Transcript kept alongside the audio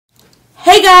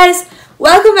Hey guys,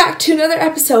 welcome back to another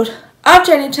episode of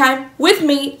Jenny Time with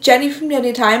me, Jenny from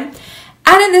Jenny Time.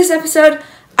 And in this episode,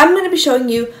 I'm going to be showing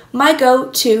you my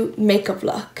go-to makeup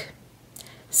look.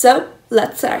 So,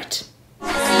 let's start.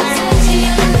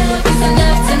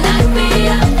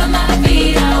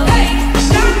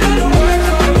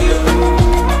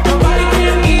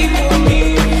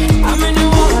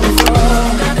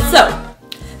 So,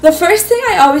 the first thing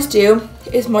I always do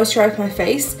is moisturize my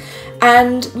face.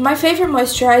 And my favourite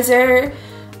moisturiser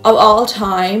of all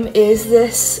time is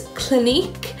this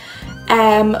Clinique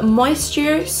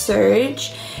Moisture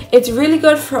Surge. It's really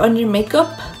good for under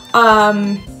makeup.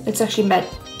 It's actually meant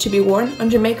to be worn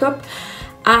under makeup,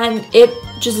 and it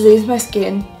just leaves my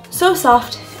skin so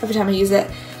soft every time I use it.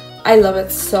 I love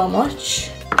it so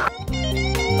much.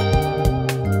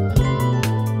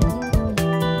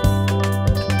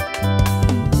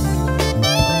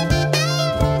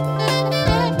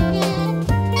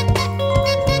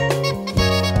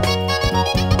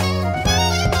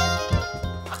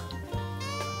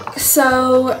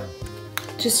 So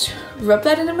just rub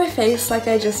that into my face like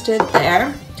I just did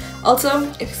there. Also,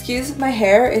 excuse my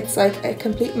hair, it's like a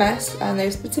complete mess and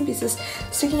there's bits and pieces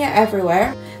sticking out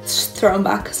everywhere. It's just thrown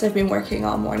back because I've been working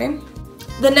all morning.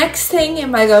 The next thing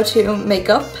in my go-to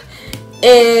makeup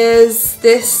is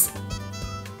this.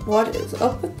 What is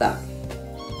up with that?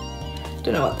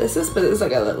 Don't know what this is, but it's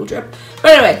like a little drip.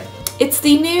 But anyway, it's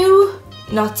the new,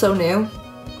 not so new,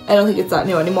 I don't think it's that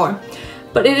new anymore,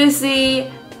 but it is the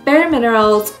Bare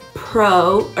Minerals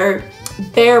Pro, or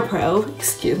Bare Pro,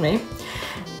 excuse me,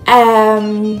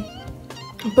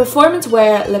 performance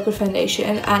wear liquid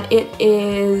foundation, and it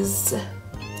is,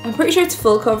 I'm pretty sure it's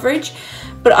full coverage,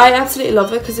 but I absolutely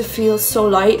love it because it feels so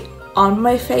light on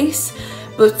my face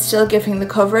but still giving the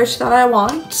coverage that I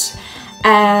want.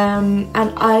 And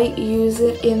I use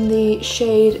it in the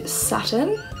shade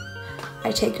Satin.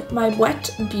 I take my wet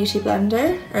beauty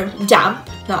blender, or damp,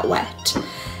 not wet,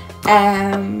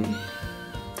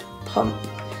 pump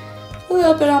a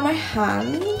little bit on my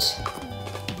hand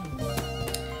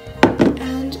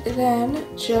and then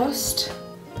just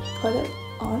put it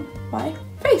on my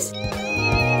face.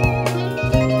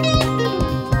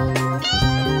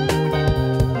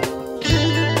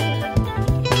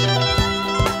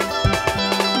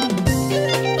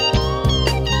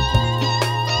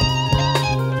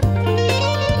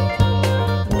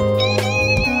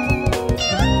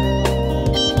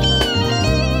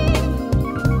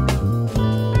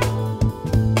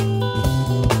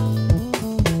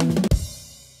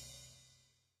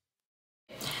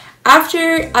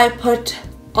 After I put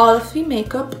all of the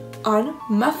makeup on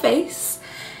my face,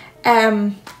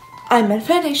 I meant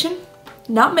foundation,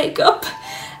 not makeup.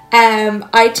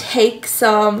 I take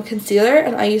some concealer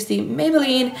and I use the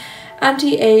Maybelline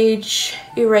Anti-Age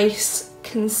Erase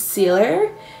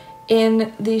Concealer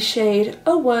in the shade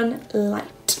 01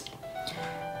 Light.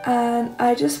 And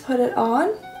I just put it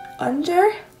on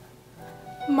under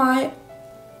my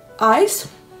eyes.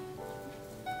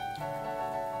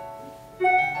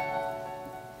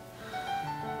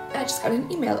 I just got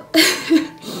an email.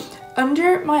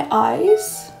 Under my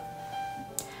eyes,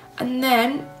 and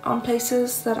then on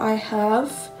places that I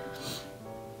have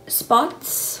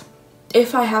spots,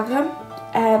 if I have them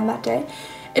that day.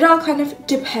 It all kind of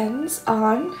depends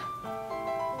on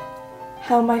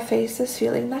how my face is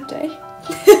feeling that day.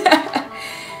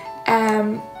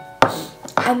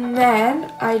 And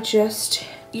then I just,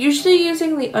 usually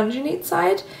using the underneath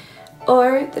side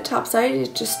or the top side,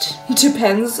 it just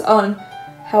depends on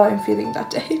how I'm feeling that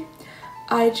day.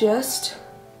 I just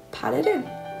pat it in,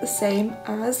 the same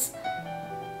as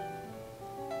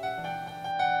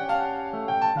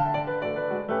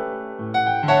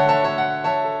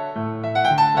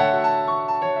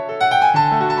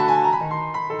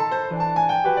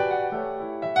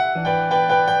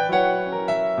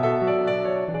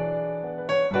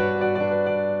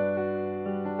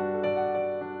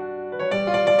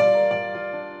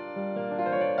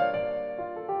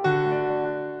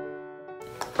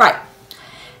right.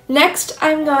 Next,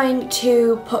 I'm going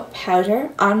to put powder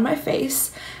on my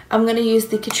face. I'm going to use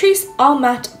the Catrice All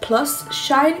Matte Plus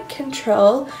Shine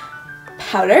Control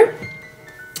powder.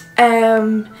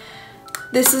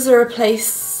 This is a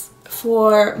replace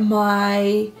for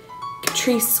my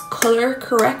Catrice Color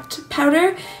Correct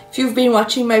powder. If you've been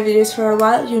watching my videos for a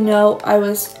while, you know I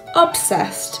was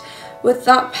obsessed with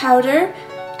that powder.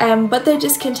 But they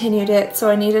discontinued it, so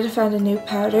I needed to find a new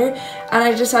powder, and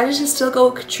I decided to still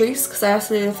go with Catrice because I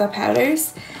absolutely love their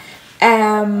powders.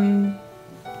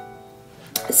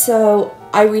 So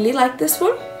I really like this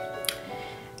one,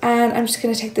 and I'm just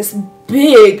going to take this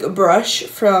big brush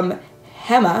from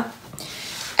Hema,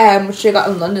 which I got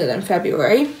in London in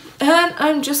February. And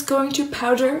I'm just going to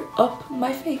powder up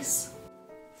my face.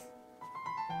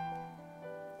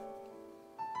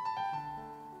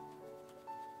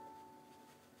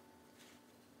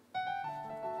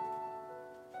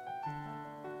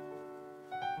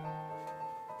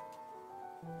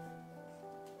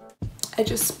 I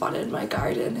just spotted my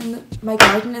garden in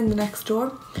the next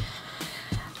door.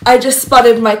 I just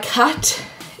spotted my cat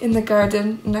in the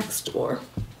garden next door.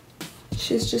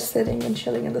 She's just sitting and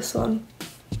chilling in the sun.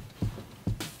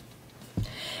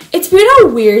 It's been a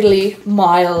weirdly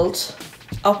mild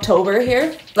October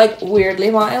here, like weirdly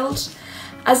mild.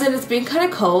 As in, it's been kind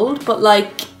of cold, but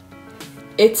like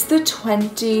it's the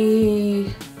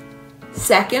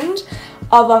 22nd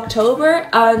of October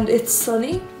and it's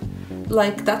sunny.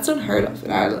 Like, that's unheard of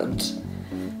in Ireland.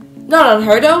 Not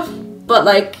unheard of, but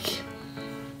like,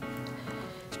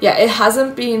 yeah, it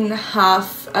hasn't been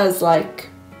half as like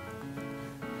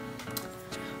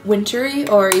wintry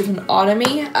or even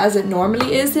autumny as it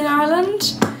normally is in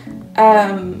Ireland.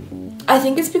 I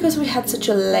think it's because we had such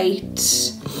a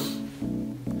late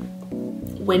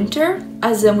winter,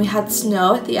 as in we had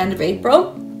snow at the end of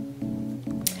April.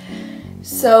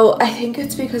 So I think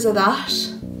it's because of that.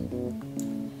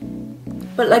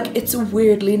 But like, it's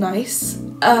weirdly nice.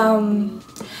 And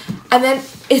then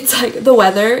it's like the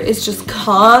weather is just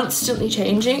constantly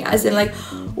changing, as in like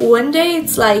one day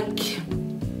it's like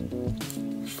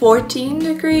 14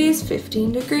 degrees,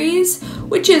 15 degrees,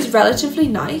 which is relatively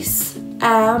nice.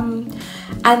 And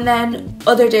then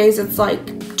other days it's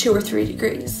like 2 or 3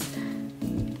 degrees.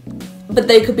 But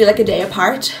they could be like a day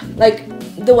apart. Like,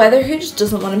 the weather here just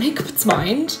doesn't want to make up its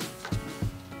mind.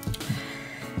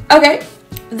 Okay,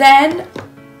 then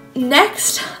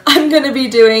next I'm going to be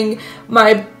doing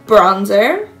my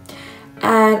bronzer.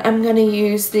 And I'm going to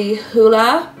use the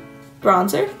Hoola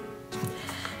bronzer.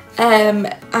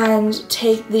 And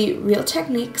take the Real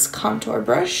Techniques contour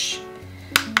brush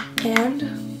and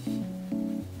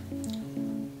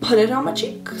put it on my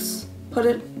cheeks. Put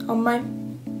it on my,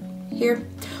 here.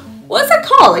 What is that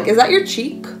called? Like, is that your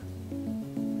cheek?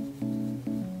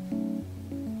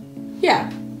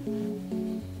 Yeah.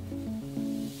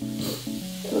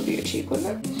 It would be your cheek,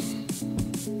 wouldn't it?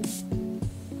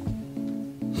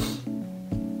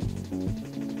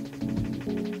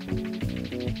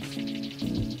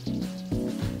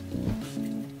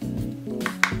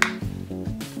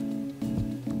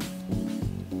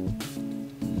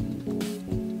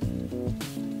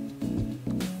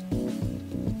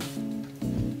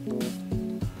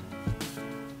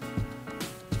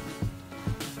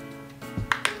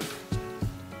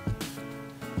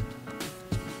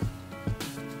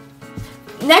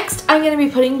 Next, I'm going to be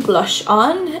putting blush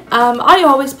on. I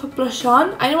always put blush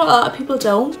on. I know a lot of people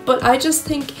don't, but I just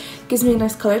think it gives me a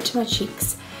nice colour to my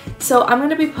cheeks. So I'm going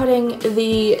to be putting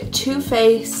the Too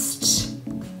Faced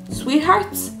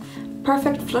Sweethearts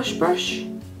Perfect Flush Brush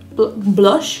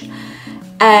Blush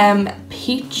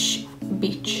Peach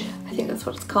Beach. I think that's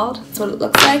what it's called. That's what it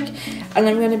looks like. And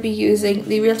I'm going to be using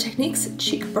the Real Techniques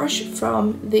cheek brush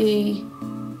from the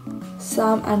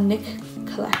Sam and Nick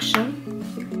collection.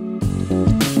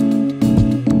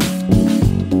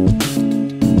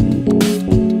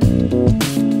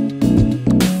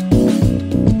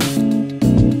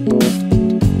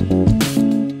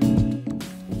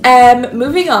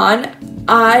 Moving on,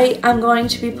 I am going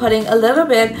to be putting a little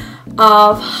bit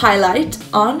of highlight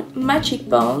on my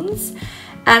cheekbones,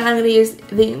 and I'm going to use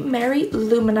the Mary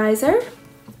Luminizer,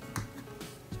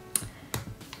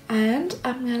 and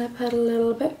I'm going to put a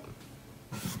little bit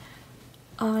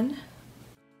on.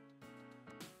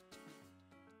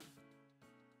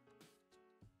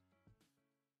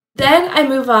 Then I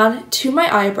move on to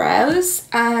my eyebrows,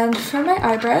 and for my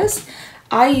eyebrows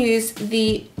I use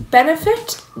the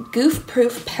Benefit Goof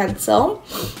Proof Pencil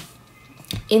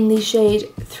in the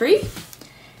shade 3,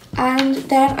 and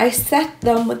then I set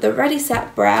them with the Ready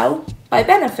Set Brow by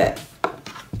Benefit.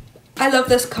 I love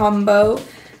this combo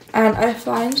and I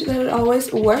find that it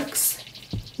always works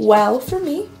well for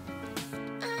me.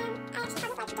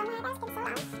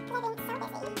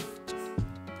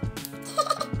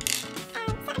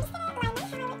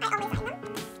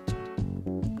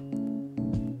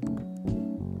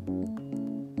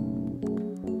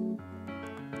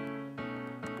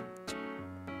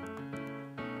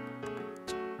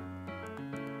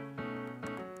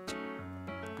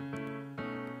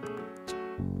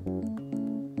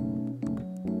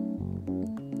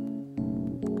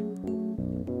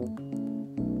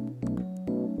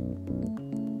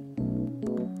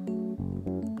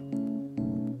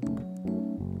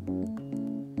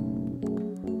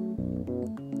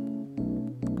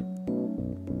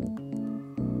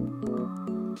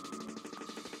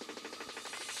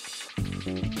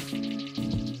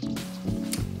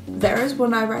 There's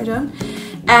one eyebrow done.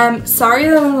 Sorry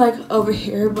that I'm like over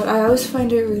here, but I always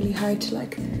find it really hard to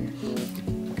like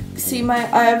see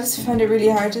I always find it really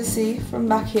hard to see from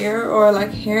back here or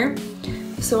like here.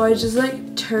 So I just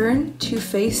like turn to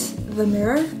face the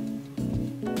mirror.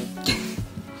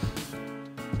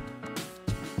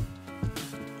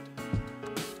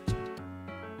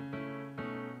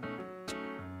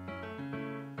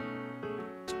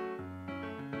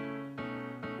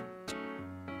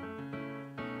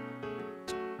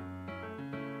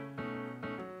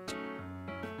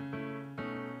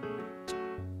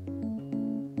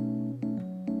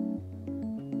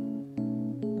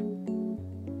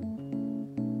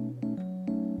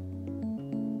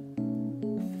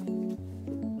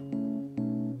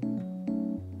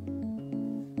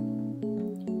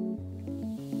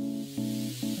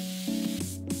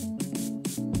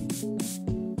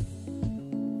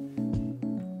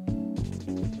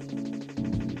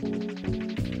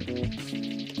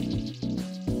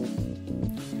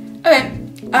 Okay,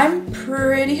 I'm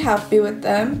pretty happy with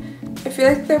them. I feel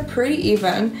like they're pretty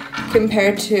even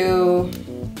compared to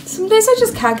some days I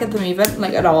just can't get them even,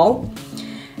 like at all.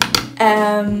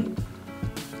 And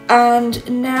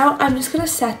now I'm just gonna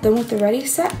set them with the Ready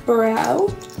Set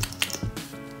Brow.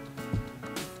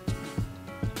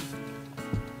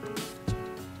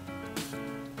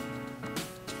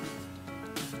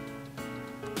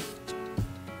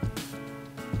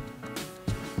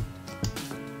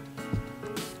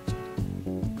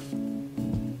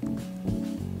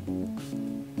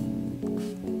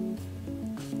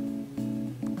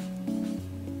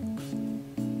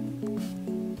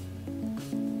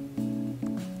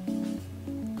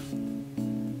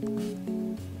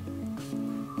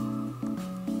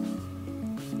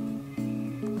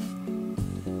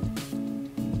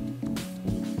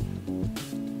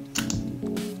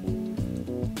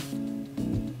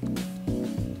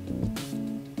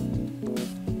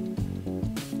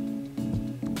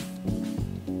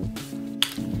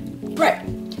 Right,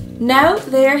 now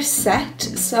they're set,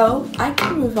 so I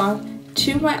can move on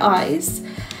to my eyes.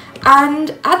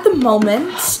 And at the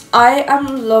moment, I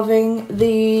am loving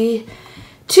the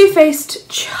Too Faced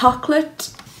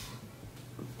Chocolate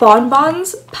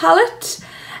Bonbons palette.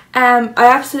 I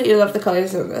absolutely love the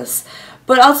colours in this.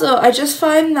 But also, I just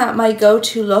find that my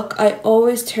go-to look, I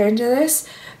always turn to this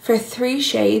for 3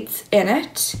 shades in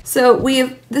it. So we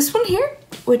have this one here,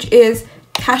 which is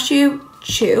Cashew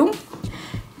Chew.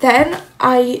 Then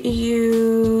I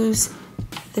use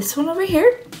this one over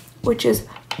here, which is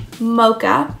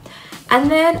Mocha.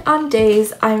 And then on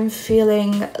days I'm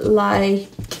feeling like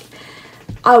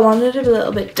I want it a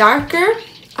little bit darker,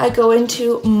 I go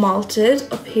into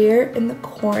Malted up here in the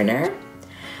corner.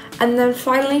 And then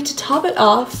finally, to top it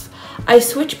off, I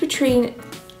switch between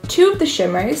 2 of the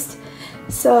shimmers.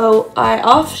 So I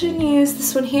often use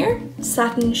this one here,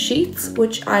 Satin Sheets,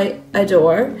 which I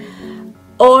adore.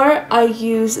 Or I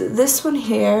use this one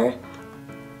here,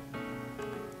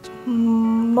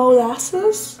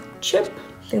 Molasses Chip,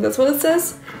 I think that's what it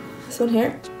says, this one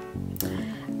here.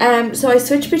 So I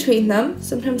switch between them.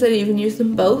 Sometimes I even use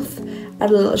them both,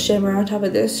 add a little shimmer on top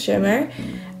of this shimmer.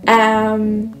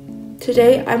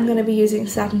 Today I'm going to be using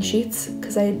Satin Sheets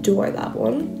because I adore that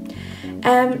one.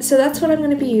 So that's what I'm going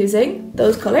to be using,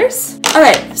 those colours.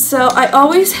 Alright, so I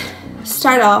always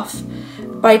start off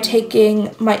by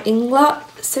taking my Inglot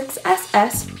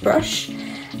 6SS brush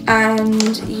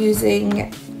and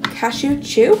using Cashew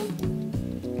Chew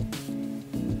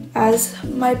as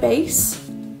my base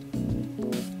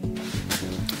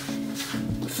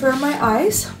for my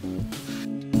eyes.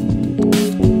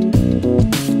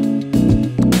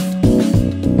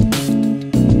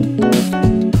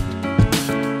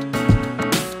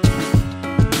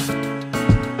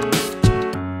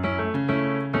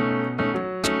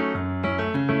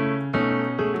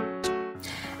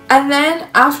 And then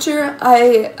after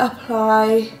I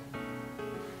apply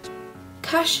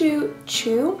Cashew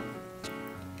Chew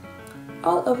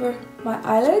all over my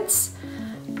eyelids,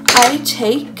 I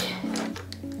take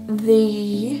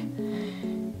the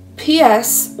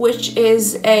PS, which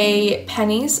is a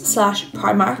Penneys /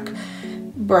 Primark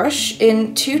brush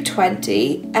in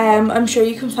 220. I'm sure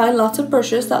you can find lots of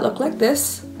brushes that look like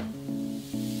this.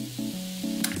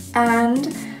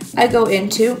 And I go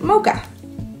into Mocha.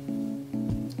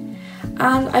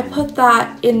 And I put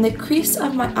that in the crease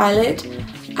of my eyelid,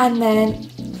 and then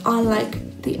on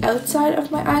like the outside of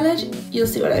my eyelid. You'll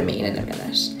see what I mean in a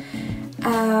minute.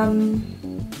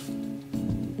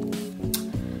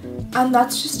 And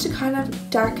that's just to kind of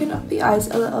darken up the eyes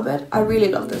a little bit. I really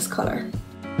love this colour.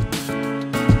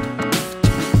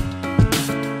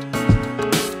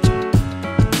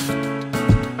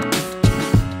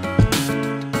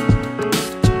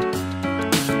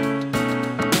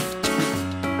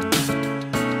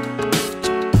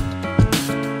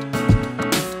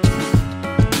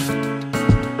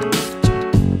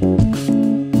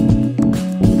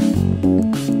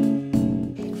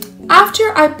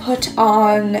 I put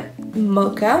on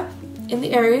Mocha in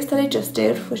the areas that I just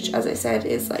did, which as I said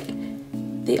is like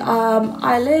the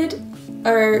eyelid,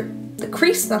 or the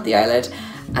crease, not the eyelid,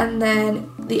 and then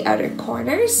the outer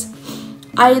corners.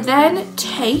 I then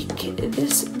take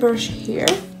this brush here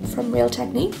from Real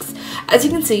Techniques. As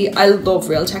you can see, I love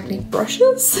Real Technique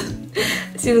brushes.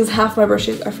 As soon as half my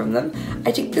brushes are from them.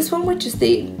 I take this one, which is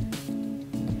the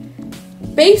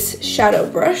base shadow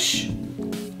brush,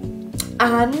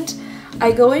 and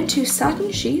I go into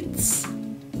Satin Sheets,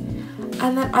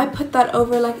 and then I put that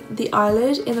over like the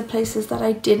eyelid in the places that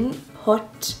I didn't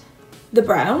put the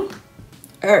brown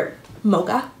or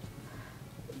Mocha.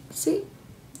 See?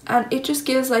 And it just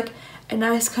gives like a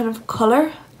nice kind of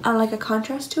colour and like a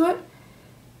contrast to it,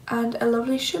 and a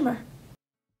lovely shimmer.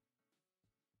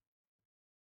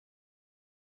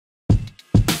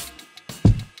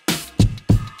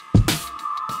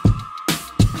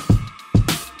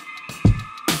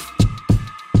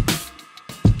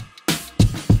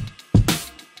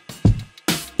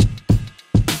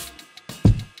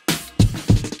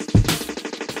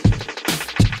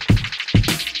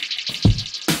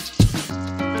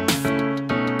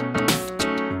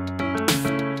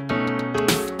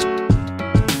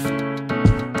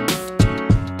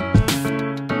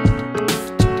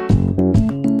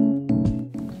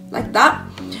 Like that.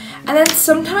 And then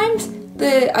sometimes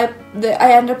I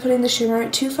end up putting the shimmer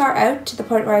too far out to the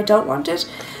point where I don't want it,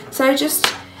 so I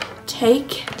just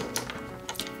take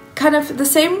kind of the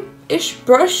same-ish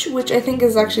brush, which I think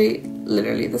is actually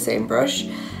literally the same brush,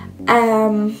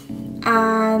 and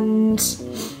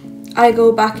I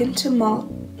go back into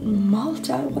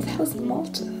Malta, what the hell is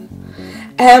Malta?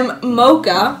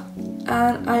 Mocha,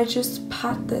 and I just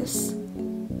pat this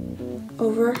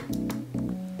over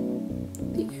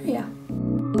the area.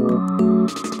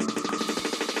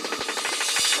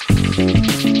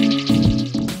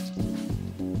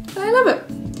 And I love it.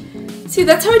 See,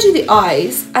 that's how I do the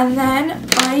eyes, and then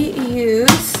I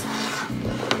use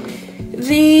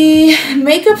the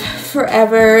Makeup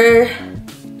Forever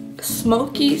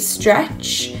Smoky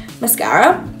Stretch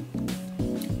mascara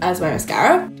as my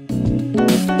mascara.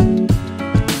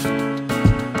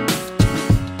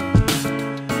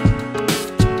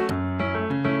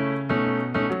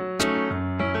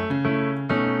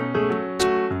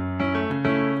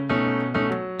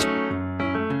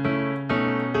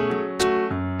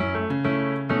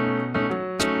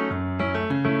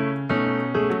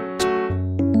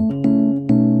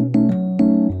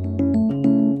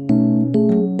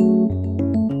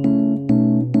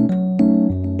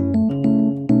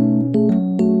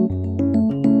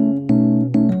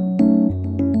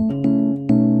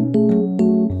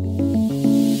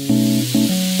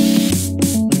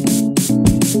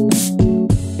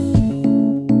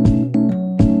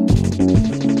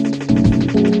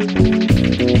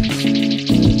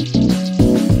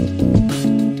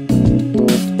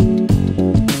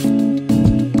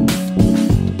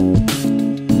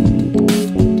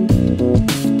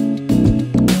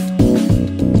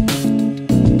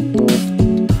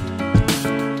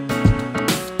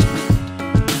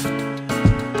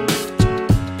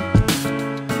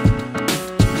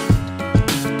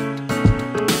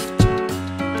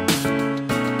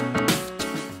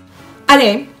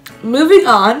 Anyway, moving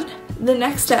on, the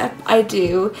next step I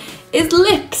do is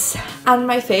lips, and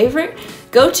my favorite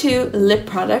go-to lip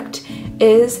product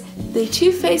is the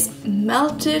Too Faced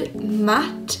Melted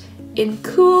Matte in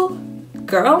Cool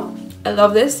Girl. I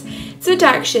love this. It's a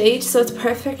dark shade, so it's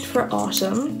perfect for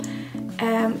autumn,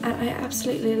 and I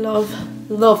absolutely love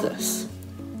this.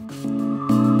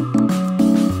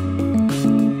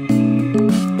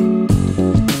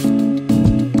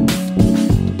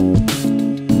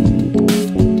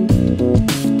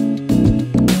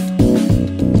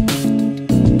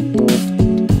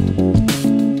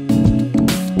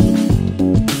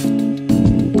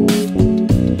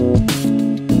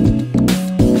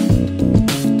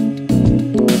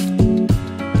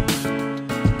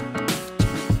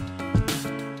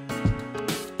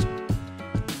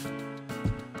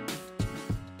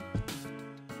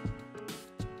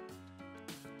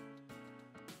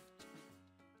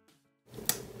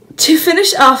 To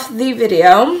finish off the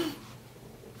video,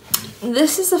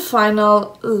 this is the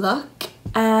final look.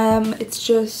 It's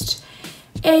just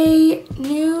a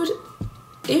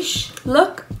nude-ish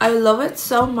look. I love it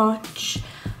so much.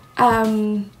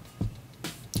 I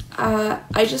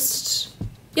just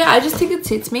think it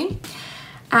suits me,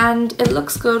 and it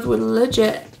looks good with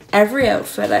legit every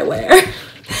outfit I wear.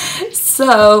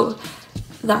 So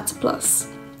that's a plus.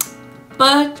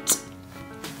 But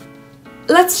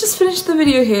let's just finish the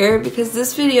video here, because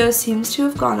this video seems to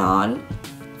have gone on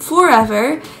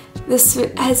forever. This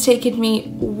has taken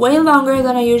me way longer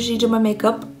than I usually do my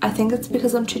makeup. I think it's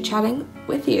because I'm chit-chatting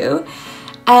with you.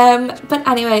 But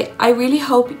anyway, I really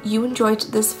hope you enjoyed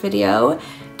this video.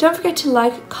 Don't forget to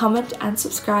like, comment and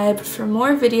subscribe for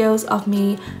more videos of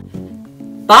me.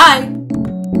 Bye!